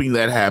here hoping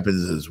that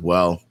happens as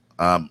well.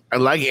 I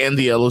like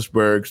Andy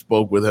Ellisberg,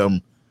 spoke with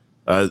him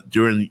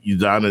during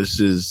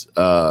Udonis's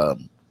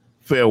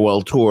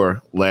farewell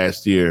tour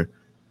last year.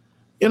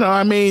 You know,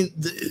 I mean,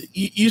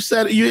 you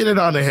hit it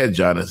on the head,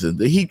 Jonathan.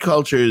 The Heat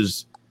culture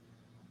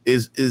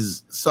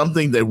is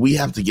something that we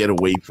have to get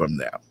away from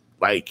now.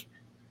 Like,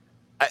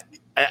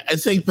 I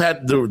think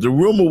the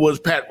rumor was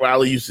Pat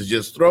Riley used to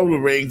just throw the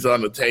rings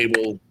on the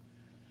table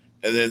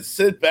and then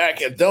sit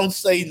back and don't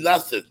say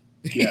nothing.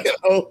 Yes. You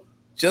know,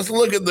 just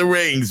look at the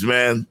rings,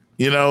 man.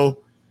 You know,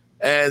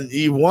 and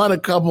he won a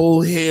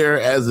couple here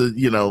as a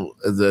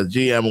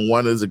GM and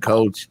one as a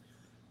coach,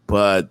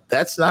 but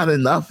that's not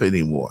enough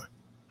anymore.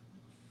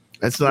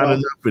 That's not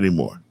enough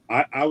anymore.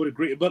 I would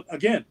agree, but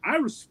again, I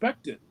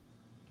respect it.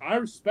 I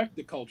respect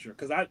the culture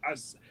because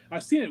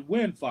I've seen it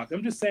win. Fuck,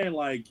 I'm just saying,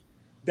 like,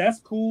 that's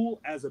cool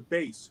as a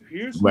base.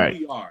 Here's who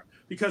we are.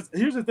 Because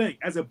here's the thing: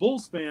 as a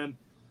Bulls fan,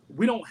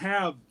 we don't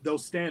have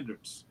those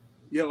standards.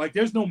 Yeah, like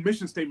there's no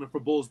mission statement for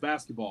Bulls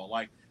basketball.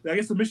 Like, I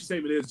guess the mission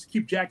statement is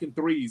keep jacking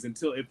threes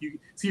until if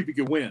you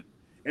can win.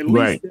 At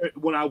least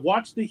when I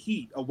watch the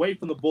Heat away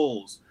from the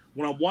Bulls,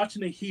 when I'm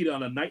watching the Heat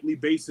on a nightly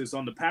basis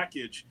on the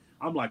package,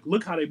 I'm like,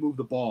 look how they move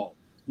the ball.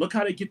 Look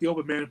how they get the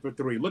open man for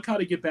three. Look how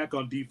they get back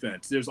on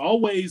defense. There's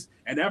always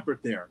an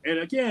effort there. And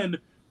again,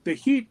 the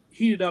Heat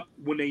heated up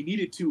when they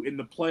needed to in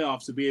the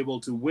playoffs to be able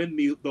to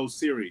win those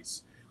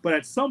series. But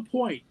at some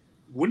point,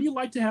 wouldn't you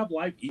like to have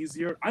life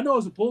easier? I know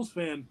as a Bulls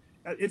fan,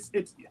 it's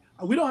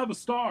we don't have a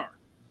star.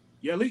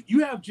 Yeah,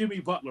 you have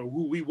Jimmy Butler,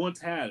 who we once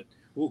had,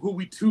 who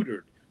we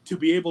tutored to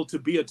be able to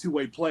be a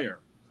two-way player.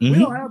 Mm-hmm. We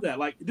don't have that.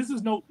 Like,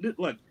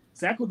 look,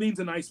 Zach LaVine's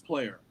a nice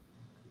player.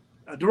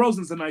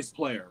 DeRozan's a nice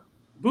player.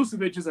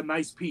 Vucevic is a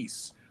nice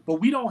piece. But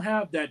we don't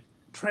have that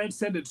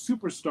transcendent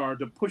superstar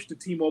to push the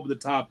team over the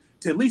top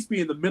to at least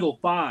be in the middle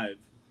five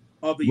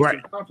of the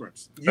Eastern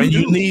Conference.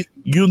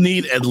 You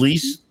need at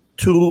least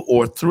 2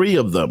 or 3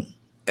 of them.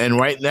 And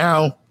right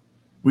now,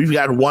 we've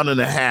got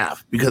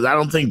 1.5 because I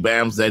don't think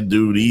Bam's that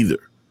dude either.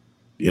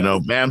 You know,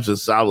 Bam's a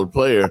solid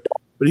player,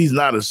 but he's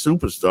not a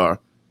superstar.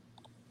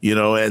 You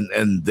know,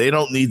 and they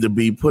don't need to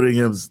be putting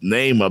his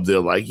name up there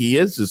like he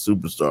is a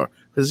superstar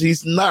because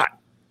he's not.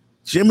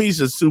 Jimmy's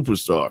a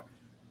superstar,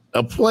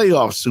 a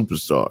playoff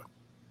superstar.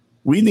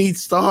 We need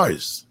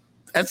stars.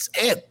 That's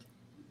it.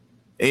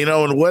 You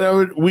know, and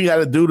whatever we got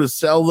to do to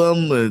sell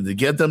them and to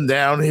get them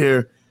down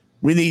here,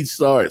 we need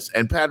stars.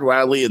 And Pat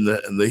Riley and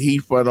the Heat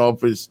front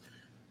office,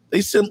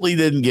 they simply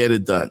didn't get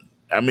it done.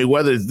 I mean,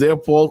 whether it's their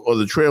fault or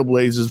the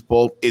Trailblazers'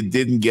 fault, it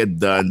didn't get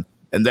done,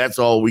 and that's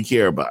all we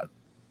care about.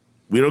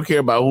 We don't care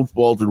about whose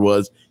fault it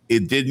was.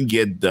 It didn't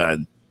get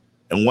done.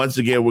 And once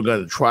again, we're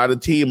going to try the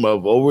team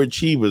of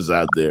overachievers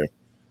out there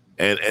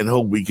and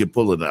hope we can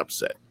pull an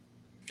upset.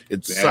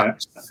 It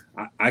sucks.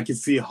 I can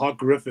see Hawk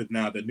Griffith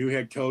now, the new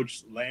head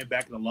coach, laying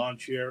back in the lawn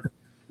chair,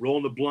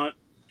 rolling the blunt,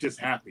 just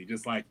happy.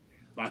 Just like,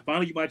 I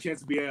finally get my chance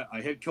to be a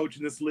head coach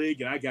in this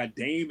league, and I got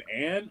Dame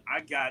and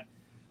I got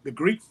the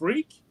Greek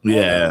Freak.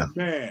 Yeah. Oh,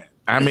 man.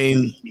 I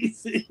mean,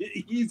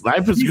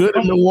 life is good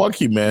in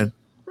Milwaukee, man.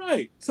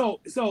 Right.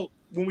 So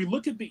when we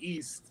look at the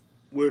East,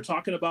 we're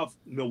talking about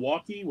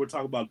Milwaukee. We're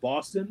talking about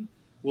Boston.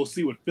 We'll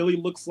see what Philly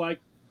looks like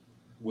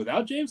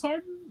without James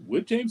Harden.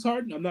 With James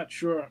Harden, I'm not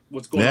sure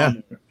what's going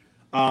on there.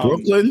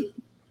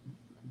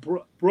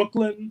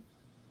 Brooklyn,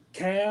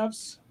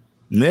 Cavs,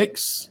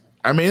 Knicks.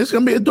 I mean, it's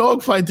going to be a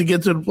dogfight to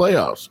get to the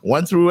playoffs,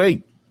 1 through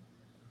 8.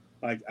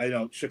 Like I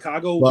know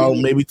Chicago. Well,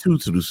 maybe two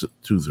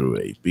through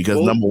eight, because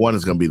Bulls, number one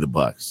is going to be the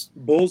Bucks.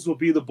 Bulls will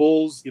be the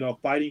Bulls.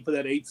 Fighting for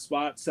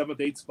that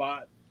seventh, eighth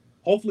spot.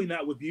 Hopefully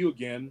not with you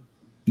again.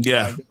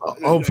 Yeah,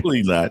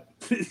 hopefully not.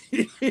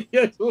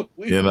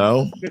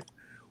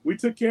 We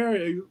took care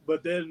of you,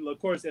 but then of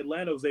course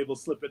Atlanta was able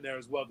to slip in there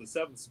as well, the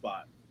seventh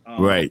spot.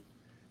 Right.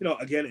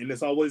 Again, and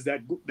it's always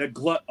that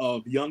glut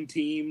of young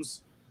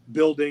teams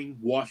building.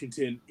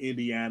 Washington,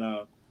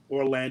 Indiana,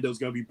 Orlando's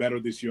going to be better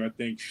this year, I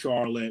think.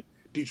 Charlotte,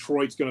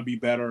 Detroit's going to be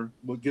better.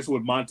 Well, just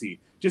with Monty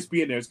just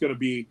being there, it's going to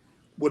be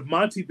with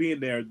Monty being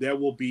there. There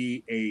will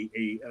be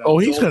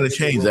he's going to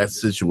change that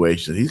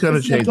situation. He's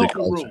going to change the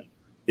culture.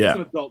 Yeah, he's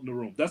an adult in the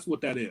room. That's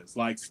what that is.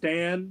 Like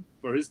Stan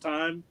for his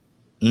time,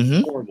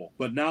 horrible.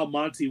 But now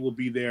Monty will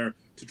be there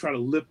to try to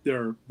lift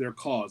their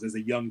cause as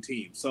a young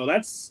team. So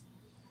that's.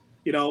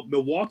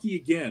 Milwaukee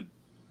again.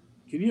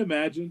 Can you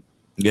imagine?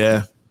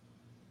 Yeah.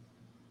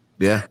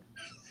 And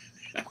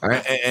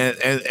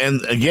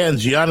again,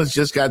 Giannis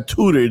just got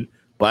tutored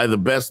by the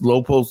best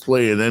low post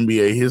player in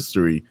NBA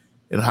history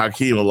in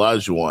Hakeem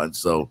Olajuwon.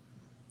 So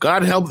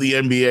God help the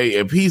NBA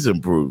if he's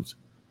improved.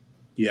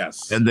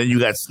 Yes. And then you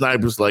got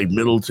snipers like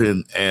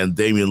Middleton and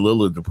Damian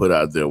Lillard to put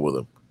out there with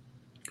him.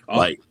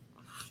 I'm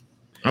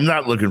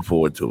not looking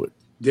forward to it.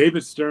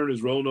 David Stern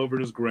is rolling over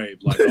in his grave.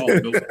 Like,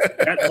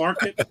 that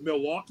market,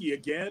 Milwaukee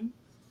again?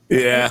 Yeah.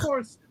 And of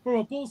course, from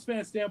a Bulls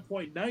fan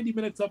standpoint, 90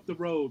 minutes up the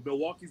road,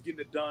 Milwaukee's getting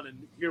it done, and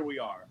here we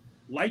are.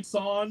 Lights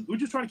on. We're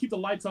just trying to keep the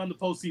lights on the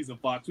postseason,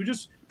 Fox. We're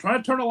just trying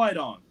to turn a light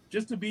on,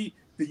 just to be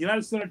the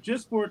United Center,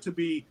 just for it to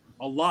be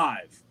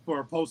alive for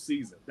a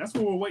postseason. That's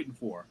what we're waiting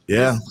for.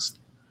 Yeah.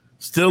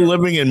 Still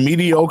living in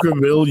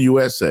Mediocreville,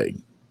 USA.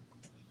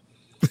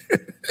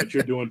 But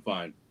you're doing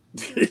fine.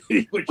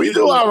 We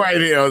do all right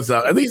here.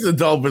 So at least the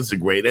Dolphins are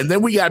great. And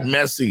then we got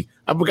Messi.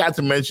 I forgot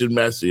to mention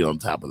Messi on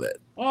top of that.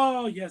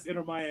 Oh, yes.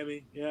 Inter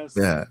Miami. Yes.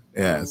 Yeah.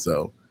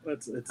 So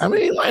it's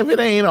life, it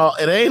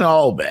ain't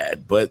all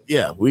bad. But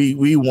yeah,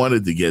 we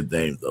wanted to get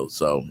Dame though.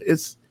 So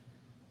it's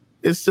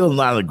still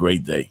not a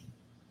great day.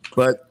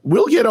 But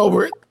we'll get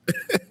over it.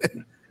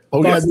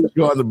 We got to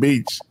go on the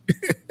beach.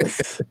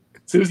 As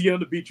soon as you get on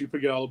the beach, you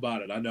forget all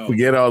about it. I know.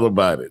 Forget all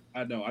about it.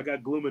 I know. I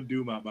got gloom and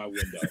doom out my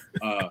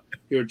window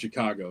here in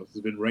Chicago. It's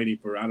been raining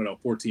for,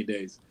 14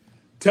 days.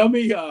 Tell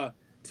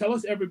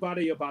us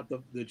everybody about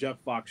the Jeff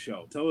Fox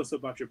show. Tell us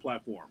about your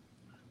platform.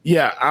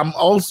 Yeah, I'm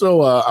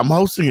also I'm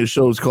hosting a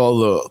show. It's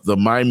called the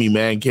Miami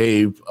Man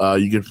Cave.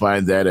 You can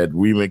find that at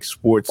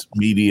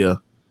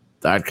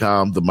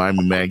remixsportsmedia.com, the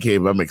Miami Man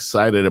Cave. I'm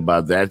excited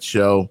about that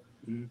show.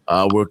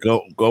 We're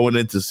going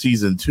into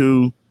season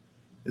 2.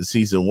 In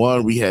season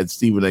 1, we had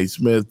Stephen A.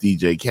 Smith,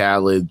 DJ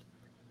Khaled,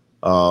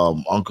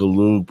 Uncle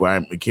Luke,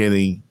 Bryant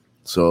McKinney.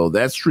 So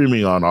that's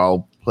streaming on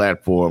all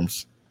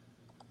platforms.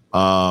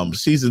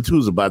 Season 2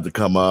 is about to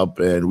come up,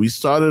 and we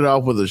started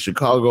off with a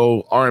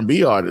Chicago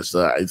R&B artist.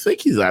 I think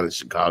he's out of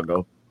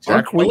Chicago.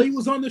 R. Kelly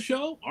was on the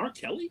show? R.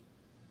 Kelly?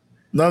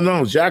 No,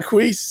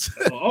 Jacquees.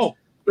 Oh.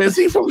 Is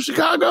he from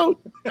Chicago?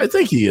 I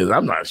think he is.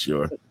 I'm not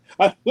sure.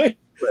 Wait.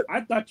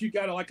 I thought you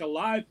got a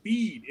live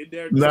feed in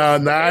there. No,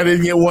 I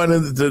didn't get one.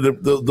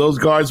 Those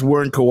guards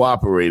weren't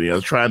cooperating. I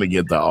was trying to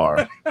get the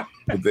R,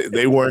 but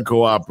they weren't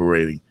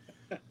cooperating.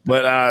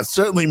 But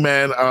certainly,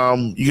 man,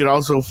 you can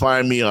also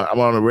find me. I'm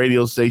on a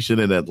radio station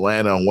in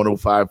Atlanta on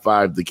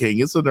 105.5 The King.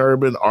 It's an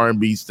urban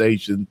R&B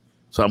station,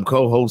 so I'm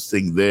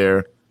co-hosting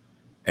there.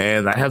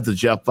 And I have the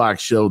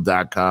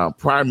JeffFoxShow.com,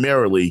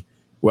 primarily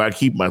where I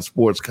keep my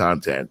sports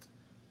content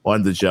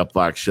on the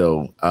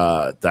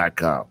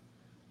JeffFoxShow.com.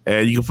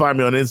 And you can find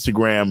me on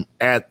Instagram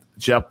at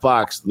Jeff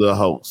Fox, the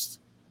host.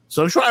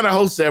 So I'm trying to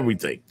host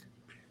everything.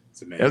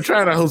 I'm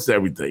trying to host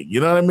everything. You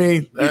know what I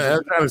mean?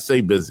 I'm trying to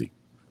stay busy.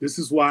 This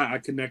is why I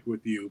connect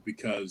with you,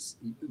 because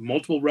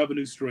multiple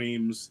revenue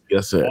streams.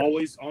 Yes, sir.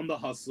 Always on the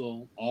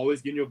hustle.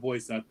 Always getting your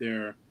voice out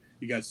there.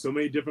 You got so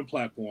many different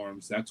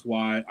platforms. That's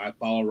why I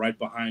follow right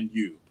behind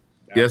you.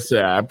 Yes,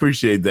 sir. I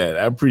appreciate that.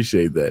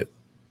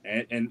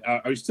 And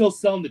are you still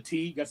selling the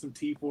tea? Got some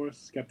tea for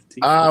us? Got the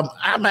tea?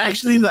 I'm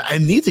actually. I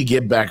need to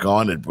get back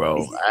on it,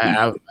 bro.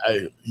 I'm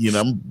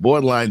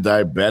borderline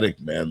diabetic,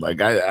 man. Like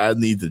I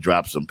need to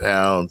drop some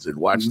pounds and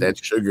watch that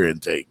sugar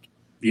intake.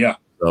 Yeah.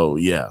 So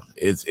yeah,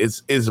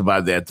 it's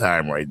about that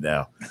time right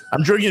now.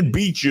 I'm drinking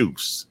beet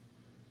juice.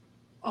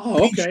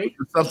 Oh, okay. Beet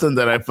juice is something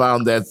that I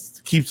found that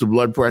keeps the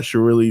blood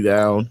pressure really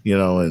down.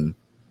 And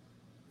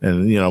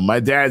my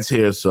dad's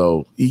here,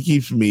 so he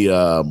keeps me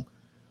on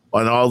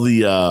all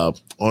the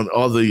herbs and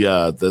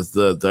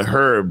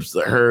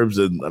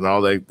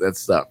all that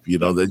stuff,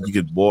 that you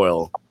could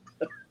boil.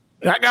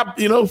 I got,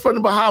 from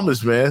the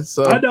Bahamas, man.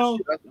 So I know.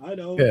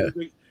 Yeah.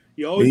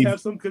 You always have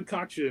some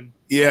concoction.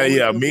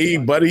 Yeah. Me,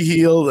 Buddy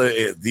Hield,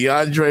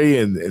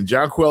 DeAndre, and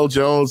Jonquel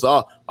Jones,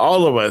 all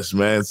of us,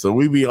 man. So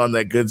we be on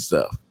that good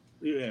stuff.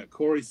 Yeah.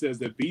 Corey says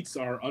that beets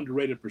are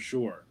underrated for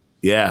sure.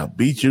 Yeah.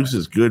 Beet juice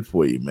is good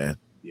for you, man.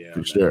 Yeah.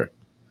 For sure.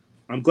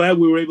 I'm glad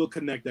we were able to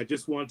connect. I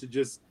just wanted to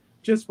just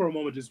for a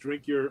moment, just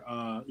drink your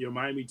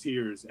Miami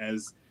tears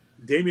as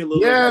Damian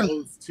Lillard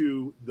goes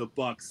to the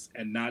Bucks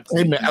and not to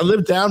Hey, man, I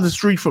live down the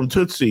street from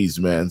Tootsie's,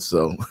 man,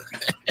 so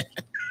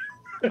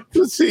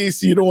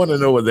Tootsie's, you don't want to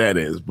know what that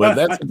is, but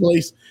that's a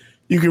place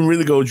you can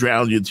really go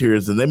drown your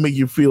tears, and they make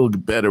you feel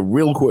better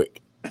real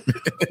quick.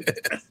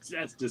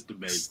 That's just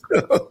amazing.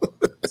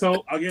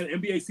 So, again,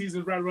 NBA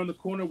season is right around the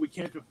corner. We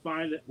can't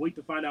wait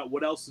to find out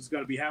what else is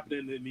going to be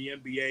happening in the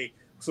NBA.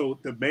 So,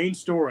 the main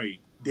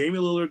story,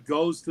 Damian Lillard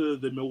goes to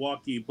the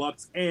Milwaukee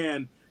Bucks,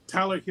 and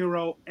Tyler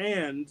Hero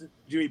and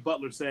Jimmy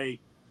Butler say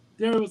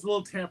there was a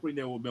little tampering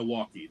there with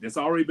Milwaukee. That's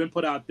already been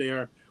put out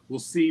there. We'll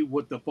see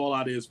what the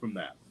fallout is from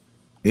that.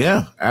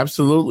 Yeah,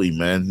 absolutely,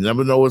 man. You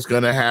never know what's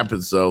going to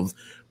happen. So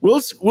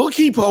we'll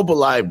keep hope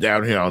alive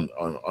down here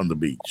on the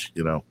beach.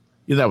 You know,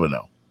 you never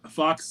know.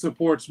 Fox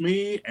supports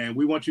me, and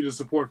we want you to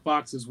support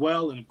Fox as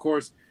well. And of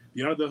course,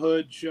 the Under the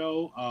Hood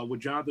show with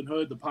Jonathan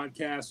Hood, the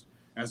podcast,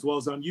 as well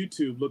as on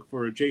YouTube. Look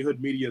for J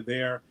Hood Media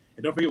there.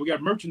 And don't forget, we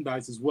got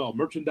merchandise as well.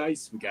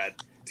 Merchandise, we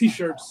got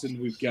T-shirts, and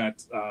we've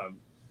got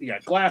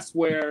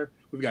glassware,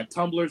 we've got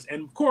tumblers,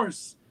 and of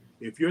course,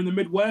 if you're in the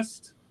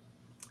Midwest,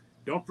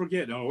 don't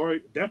forget, or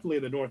definitely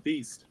in the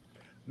Northeast,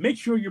 make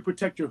sure you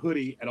protect your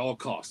hoodie at all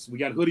costs. We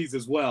got hoodies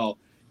as well.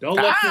 Don't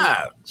let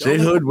J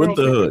Hood with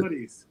the hood.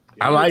 Hoodies.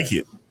 I like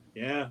it.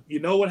 Yeah, you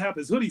know what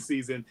happens? Hoodie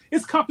season.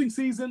 It's cuffing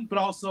season, but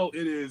also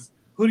it is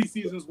hoodie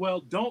season as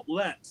well. Don't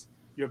let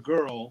your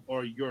girl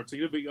or your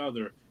significant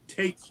other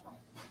take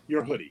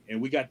your hoodie.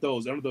 And we got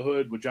those Under the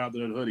Hood with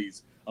Jonathan Hood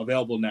hoodies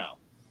available now.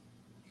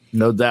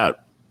 No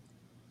doubt.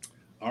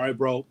 All right,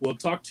 bro. We'll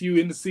talk to you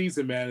in the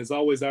season, man. As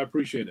always, I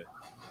appreciate it.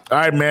 All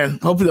right, man.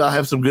 Hopefully I'll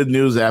have some good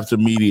news after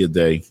Media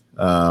Day.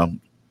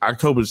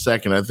 October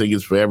 2nd, I think,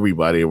 is for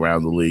everybody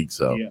around the league.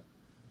 So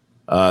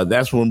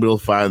that's when we'll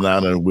find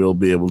out, and we'll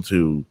be able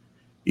to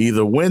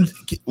either win.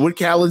 What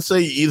Callan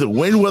say? Either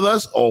win with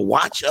us or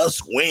watch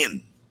us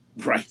win.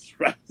 Right.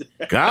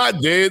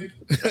 God did.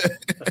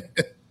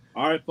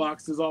 All right,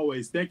 Fox, as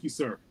always. Thank you,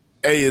 sir.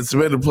 Hey, it's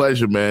been a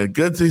pleasure, man.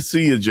 Good to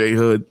see you, J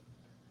Hood.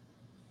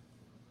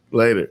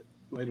 Later.